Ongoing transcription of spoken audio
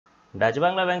Dutch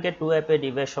Bangla ব্যাংকের 2FA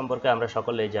device সম্পর্কে আমরা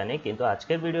সকলেই জানি, কিন্তু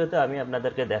আজকের ভিডিওতে আমি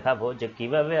আপনাদেরকে দেখাবো যে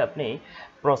কিভাবে আপনি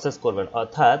প্রসেস করবেন,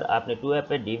 অর্থাৎ আপনি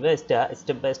 2FA ডিভাইসটা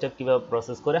স্টেপ বাই স্টেপ কিভাবে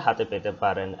প্রসেস করে হাতে পেতে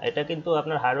পারেন। এটা কিন্তু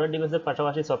আপনার হার্ডওয়্যার ডিভাইসের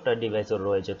পাশাপাশি সফটওয়্যার ডিভাইসও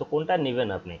রয়েছে, তো কোনটা নেবেন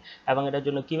আপনি এবং এটার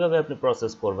জন্য কিভাবে আপনি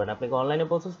প্রসেস করবেন, আপনি কি অনলাইনে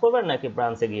প্রসেস করবেন নাকি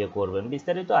ব্রাঞ্চে গিয়ে করবেন,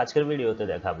 বিস্তারিত আজকের ভিডিওতে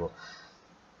দেখাবো।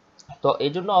 তো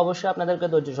এই জন্য অবশ্যই আপনাদেরকে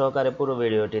ধৈর্য সহকারে পুরো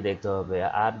ভিডিওটি দেখতে হবে।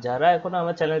 আর যারা এখনো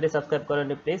আমার চ্যানেলটি সাবস্ক্রাইব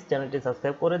করেননি, প্লিজ চ্যানেলটি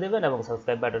সাবস্ক্রাইব করে দেবেন এবং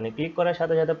সাবস্ক্রাইব বাটনে ক্লিক করার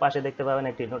সাথে সাথে পাশে দেখতে পাবেন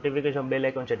একটি নোটিফিকেশন বেল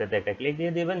আইকন, সেটাতে একটা ক্লিক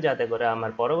দিয়ে দিবেন যাতে করে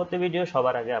আমার পরবর্তী ভিডিও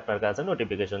সবার আগে আপনার কাছে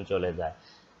নোটিফিকেশন চলে যায়।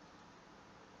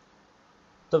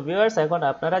 তো ভিউয়ার্স, এখন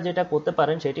আপনারা যেটা করতে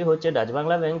পারেন সেটি হচ্ছে ডাচ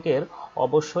বাংলা ব্যাংকের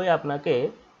অবশ্যই আপনাকে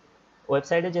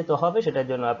ওয়েবসাইটে যেতে হবে। সেটার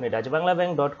জন্য আপনি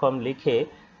dutchbanglabank.com লিখে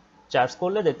সার্চ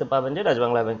করলে দেখতে পাবেন যে ডাচ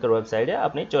বাংলা ব্যাংকের ওয়েবসাইটে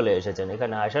আপনি চলে এসেছেন।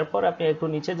 এখানে আসার পর আপনি একটু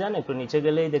নিচে যান, একটু নিচে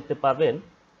গেলেই দেখতে পাবেন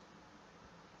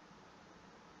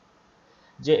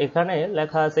যে এখানে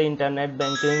লেখা আছে ইন্টারনেট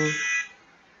ব্যাংকিং,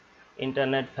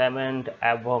 ইন্টারনেট পেমেন্ট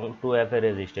এবং 2FA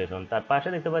রেজিস্ট্রেশন। তার পাশে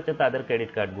দেখতে পাচ্ছেন তাদের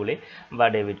ক্রেডিট কার্ডগুলি বা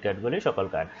ডেবিট কার্ডগুলি, সকল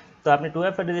কার্ড। তো আপনি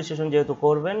 2FA রেজিস্ট্রেশন যেহেতু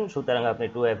করবেন, সুতরাং আপনি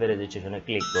 2FA রেজিস্ট্রেশনে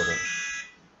ক্লিক করুন।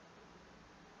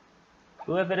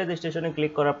 2FA রেজিস্ট্রেশনে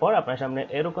ক্লিক করার পর আপনার সামনে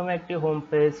এরকম একটি হোম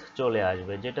পেজ চলে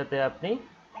আসবে, যেটাতে আপনি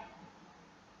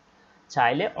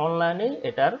চাইলে অনলাইনে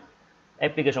এটার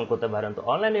অ্যাপ্লিকেশন করতে পারেন। তো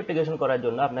অনলাইন অ্যাপ্লিকেশন করার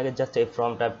জন্য আপনাকে জাস্ট এই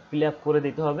ফর্মটা ফিল আপ করে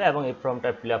দিতে হবে এবং এই ফর্মটা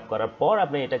ফিল আপ করার পর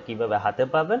আপনি এটা কিভাবে হাতে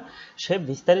পাবেন সেই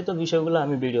বিস্তারিত বিষয়গুলো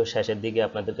আমি ভিডিও শেষের দিকে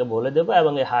আপনাদেরকে বলে দেবো,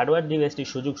 এবং এই হার্ডওয়্যার ডিভাইসটির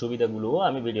সুযোগ সুবিধাগুলোও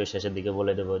আমি ভিডিও শেষের দিকে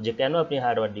বলে দেবো যে কেন আপনি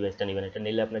হার্ডওয়্যার ডিভাইসটা নেবেন, এটা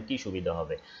নিলে আপনার কী সুবিধা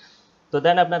হবে। তো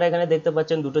দেন আপনারা এখানে দেখতে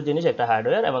পাচ্ছেন দুটো জিনিস, একটা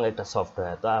হার্ডওয়্যার এবং একটা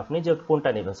সফটওয়্যার। তো আপনি যে কোনটা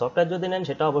নেবেন, সফটওয়্যার যদি নেন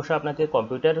সেটা অবশ্যই আপনাকে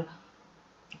কম্পিউটার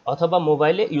অথবা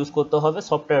মোবাইলে ইউজ করতে হবে,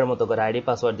 সফটওয়্যারের মতো করে আইডি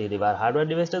পাসওয়ার্ড দিয়ে দিবে। আর হার্ডওয়্যার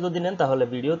ডিভাইসটা যদি নেন তাহলে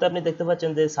ভিডিওতে আপনি দেখতে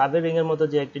পাচ্ছেন যে সাবের রিংয়ের মতো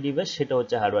যে একটি ডিভাইস, সেটা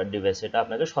হচ্ছে হার্ডওয়্যার ডিভাইস, সেটা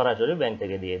আপনাকে সরাসরি ব্যাংক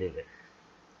থেকে দিয়ে দেবে।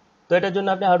 তো এটার জন্য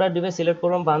আপনি হার্ডওয়্যার ডিভাইস সিলেক্ট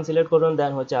করুন, ব্রাঞ্চ সিলেক্ট করুন,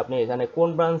 দেন হচ্ছে আপনি এখানে কোন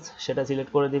ব্রাঞ্চ সেটা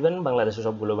সিলেক্ট করে দিবেন। বাংলাদেশের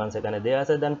সবগুলো ব্রাঞ্চ এখানে দেওয়া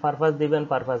আছে। দেন পারপাস দিবেন,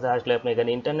 পারপাসে আসলে আপনি এখানে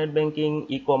ইন্টারনেট ব্যাংকিং,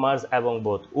 ই কমার্স এবং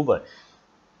বোথ উভয়।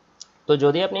 তো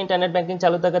যদি আপনি ইন্টারনেট ব্যাংকিং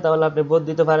চালু থাকে তাহলে আপনি বোথ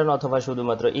দিতে পারেন অথবা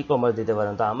শুধুমাত্র ই কমার্স দিতে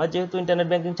পারেন। তো আমার যেহেতু ইন্টারনেট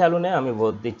ব্যাংকিং চালু নেই, আমি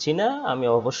বোথ দিচ্ছি না, আমি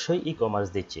অবশ্যই ই কমার্স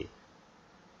দিচ্ছি।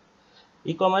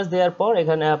 ই কমার্স দেওয়ার পর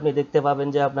এখানে আপনি দেখতে পাবেন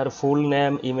যে আপনার full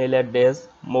name, email address,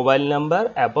 mobile number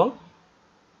এবং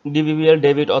ডিবিবিএল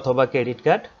ডেবিট অথবা ক্রেডিট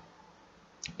কার্ড,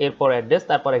 এরপর অ্যাড্রেস,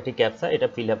 তারপর একটি ক্যাপচা, এটা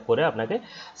ফিল আপ করে আপনাকে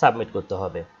সাবমিট করতে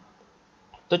হবে।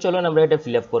 তো চলুন আমরা এটা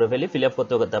ফিল আপ করে ফেলি। ফিল আপ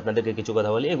করতে করতে আপনাদেরকে কিছু কথা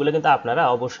বলি, এগুলো কিন্তু আপনারা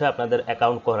অবশ্যই আপনাদের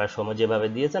অ্যাকাউন্ট করার সময় যেভাবে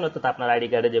দিয়েছেন, অর্থাৎ আপনার আইডি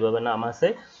কার্ডে যেভাবে নাম আছে,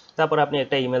 তারপর আপনি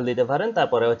একটা ইমেল দিতে পারেন,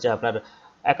 তারপরে হচ্ছে আপনার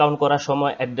অ্যাকাউন্ট করার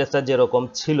সময় অ্যাড্রেসটা যেরকম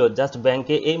ছিল, জাস্ট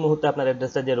ব্যাংকে এই মুহূর্তে আপনার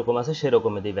অ্যাড্রেসটা যেরকম আছে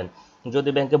সেরকমই দিবেন। যদি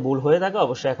ব্যাংকে ভুল হয়ে থাকে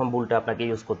অবশ্যই এখন ভুলটা আপনাকে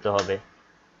ইউজ করতে হবে,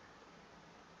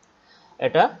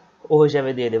 এটা ও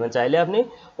হিসাবে দিয়ে দেবেন। চাইলে আপনি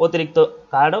অতিরিক্ত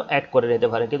কার্ডও অ্যাড করে নিতে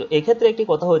পারেন, কিন্তু এক্ষেত্রে একটি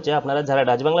কথা হচ্ছে আপনারা যারা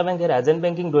ডাচ বাংলা ব্যাংকের এজেন্ট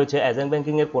ব্যাংকিং রয়েছে, এজেন্ট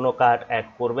ব্যাংকিংয়ের কোনো কার্ড অ্যাড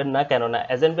করবেন না, কেননা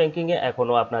এজেন্ট ব্যাংকিংয়ে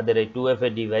এখনও আপনাদের এই 2FA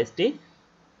ডিভাইসটি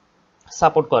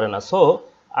সাপোর্ট করে না। সো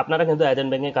আপনারা কিন্তু এজেন্ট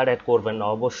ব্যাংকিং কার্ড অ্যাড করবেন না,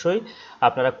 অবশ্যই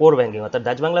আপনারা কোর ব্যাংকিং অর্থাৎ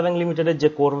ডাচ বাংলা ব্যাংক লিমিটেডের যে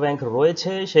কোর ব্যাংক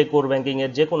রয়েছে সেই কোর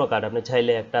ব্যাংকিংয়ের যে কোনো কার্ড আপনি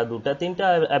চাইলে একটা, দুটা, তিনটা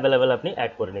অ্যাভেলেবেল আপনি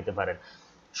অ্যাড করে নিতে পারেন।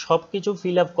 সব কিছু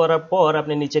ফিল আপ করার পর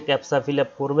আপনি নিচে ক্যাপচা ফিল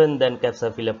আপ করবেন, দেন ক্যাপচা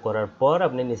ফিল আপ করার পর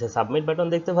আপনি নিচে সাবমিট বাটন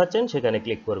দেখতে পাচ্ছেন, সেখানে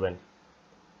ক্লিক করবেন।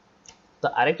 তো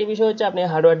আরেকটি বিষয় হচ্ছে আপনি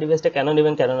হার্ডওয়্যার ডিভাইসটা কেন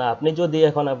নেবেন, কেননা আপনি যদি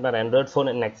এখন আপনার অ্যান্ড্রয়েড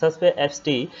ফোনে নেক্সাস পে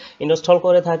অ্যাপসটি ইনস্টল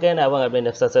করে থাকেন এবং আপনি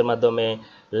নেক্সাসের মাধ্যমে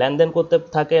লেনদেন করতে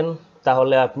থাকেন,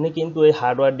 তাহলে আপনি কিন্তু এই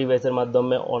হার্ডওয়্যার ডিভাইসের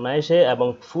মাধ্যমে অনায়াসে এবং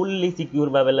ফুললি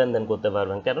সিকিউরভাবে লেনদেন করতে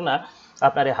পারবেন। কেননা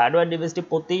আপনার এই হার্ডওয়্যার ডিভাইসটি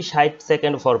প্রতি 60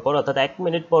 সেকেন্ড পর পর অর্থাৎ 1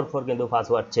 মিনিট পর পর কিন্তু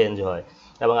পাসওয়ার্ড চেঞ্জ হয়,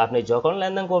 এবং আপনি যখন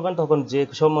লেনদেন করবেন তখন যে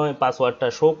সময় পাসওয়ার্ডটা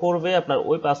শো করবে আপনার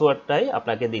ওই পাসওয়ার্ডটাই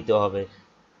আপনাকে দিতে হবে।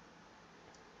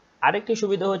 আরেকটি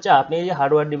সুবিধা হচ্ছে আপনি এই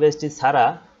হার্ডওয়্যার ডিভাইসটি ছাড়া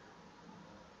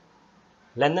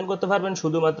লেনদেন করতে পারবেন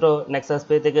শুধুমাত্র নেক্সাস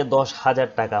পে থেকে 10,000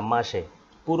 টাকা মাসে,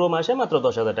 পুরো মাসে মাত্র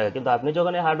 10,000 টাকা। কিন্তু আপনি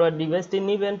যখন এই হার্ডওয়্যার ডিভাইসটি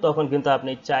নেবেন তখন কিন্তু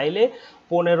আপনি চাইলে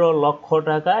 15 লক্ষ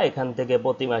টাকা এখান থেকে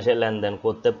প্রতি মাসে লেনদেন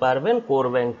করতে পারবেন core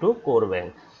bank to core bank.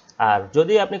 আর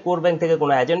যদি আপনি কোর ব্যাংক থেকে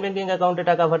কোনো এজেন্ট ব্যাংকিং অ্যাকাউন্টে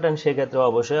টাকা পাঠান সেক্ষেত্রে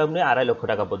অবশ্যই আপনি 2.5 লক্ষ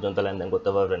টাকা পর্যন্ত লেনদেন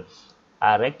করতে পারবেন।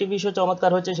 আর একটি বিষয়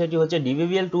চমৎকার হচ্ছে, সেটি হচ্ছে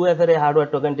DBBL 2FA এর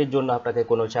হার্ডওয়্যার টোকেনটির জন্য আপনাকে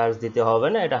কোনো চার্জ দিতে হবে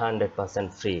না, এটা 100%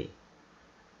 ফ্রি।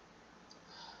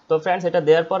 তো ফ্রেন্ডস, এটা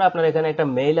দেওয়ার পর আপনার এখানে একটা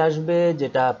মেইল আসবে,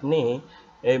 যেটা আপনি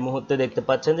এই মুহূর্তে দেখতে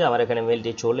পাচ্ছেন যে আমার এখানে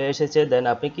মেইলটি চলে এসেছে। দেন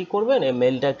আপনি কি করবেন, এই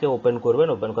মেইলটাকে ওপেন করবেন,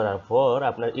 ওপেন করার পর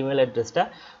আপনার ইমেল অ্যাড্রেসটা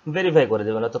ভেরিফাই করে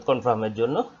দেবেন অর্থাৎ কনফার্মের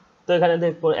জন্য তো এখানে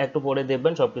একটু পরে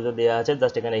দেখবেন সবকিছু দেওয়া আছে,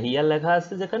 জাস্ট এখানে হিয়ার লেখা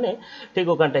আছে যেখানে, ঠিক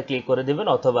ওখানটায় ক্লিক করে দিবেন,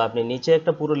 অথবা আপনি নিচে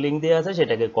একটা পুরো লিঙ্ক দেওয়া আছে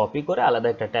সেটাকে কপি করে আলাদা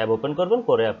একটা ট্যাব ওপেন করবেন,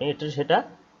 করে আপনি সেটা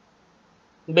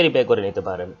ভেরিফাই করে নিতে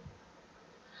পারেন।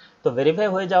 তো ভেরিফাই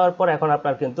হয়ে যাওয়ার পর এখন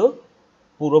আপনার কিন্তু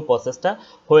পুরো প্রসেসটা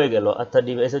হয়ে গেল, অর্থাৎ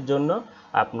ডিভাইসের জন্য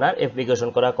আপনার অ্যাপ্লিকেশন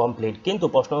করা কমপ্লিট। কিন্তু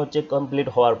প্রশ্ন হচ্ছে কমপ্লিট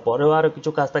হওয়ার পরেও আরও কিছু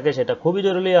কাজ থাকে, সেটা খুবই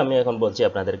জরুরি, আমি এখন বলছি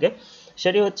আপনাদেরকে।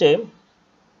 সেটি হচ্ছে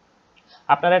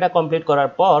আপনারা এটা কমপ্লিট করার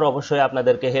পর অবশ্যই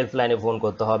আপনাদেরকে হেল্পলাইনে ফোন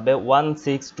করতে হবে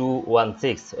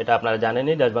 16216। এটা আপনারা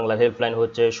জানেনই, ডাচ বাংলার হেল্পলাইন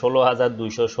হচ্ছে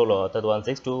 16216, অর্থাৎ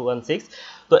 16216।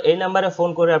 তো এই নাম্বারে ফোন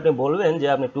করে আপনি বলবেন যে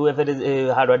আপনি 2FA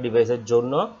হার্ডওয়্যার ডিভাইসের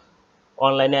জন্য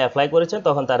অনলাইনে অ্যাপ্লাই করেছেন,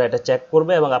 তখন তারা এটা চেক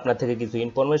করবে এবং আপনার থেকে কিছু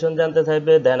ইনফরমেশন জানতে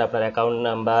চাইবে। দেন আপনার অ্যাকাউন্ট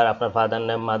নাম্বার, আপনার ফাদার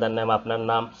নেম, মাদার নেম, আপনার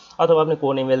নাম, অথবা আপনি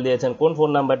কোন ইমেল দিয়েছেন, কোন ফোন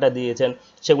নাম্বারটা দিয়েছেন,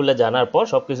 সেগুলো জানার পর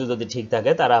সব কিছু যদি ঠিক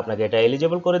থাকে তারা আপনাকে এটা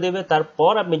এলিজিবল করে দেবে।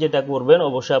 তারপর আপনি যেটা করবেন,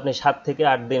 অবশ্যই আপনি 7 থেকে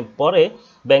 8 দিন পরে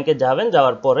ব্যাংকে যাবেন,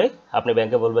 যাওয়ার পরে আপনি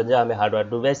ব্যাংকে বলবেন যে আমি হার্ডওয়্যার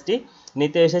ডিভাইসটি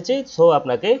নিতে এসেছি, সো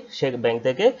আপনাকে সে ব্যাংক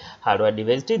থেকে হার্ডওয়্যার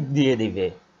ডিভাইসটি দিয়ে দিবে।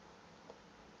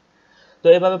 তো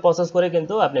এইভাবে প্রসেস করে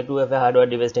কিন্তু আপনি 2FA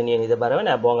হার্ডওয়্যার ডিভাইসটা নিয়ে নিতে পারবেন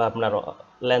এবং আপনার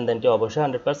লেনদেনটি অবশ্যই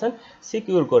 100%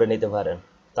 সিকিউর করে নিতে পারেন।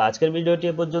 তো আজকের ভিডিওটি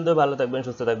এ পর্যন্ত, ভালো থাকবেন,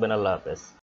 সুস্থ থাকবেন, আল্লাহ হাফেজ।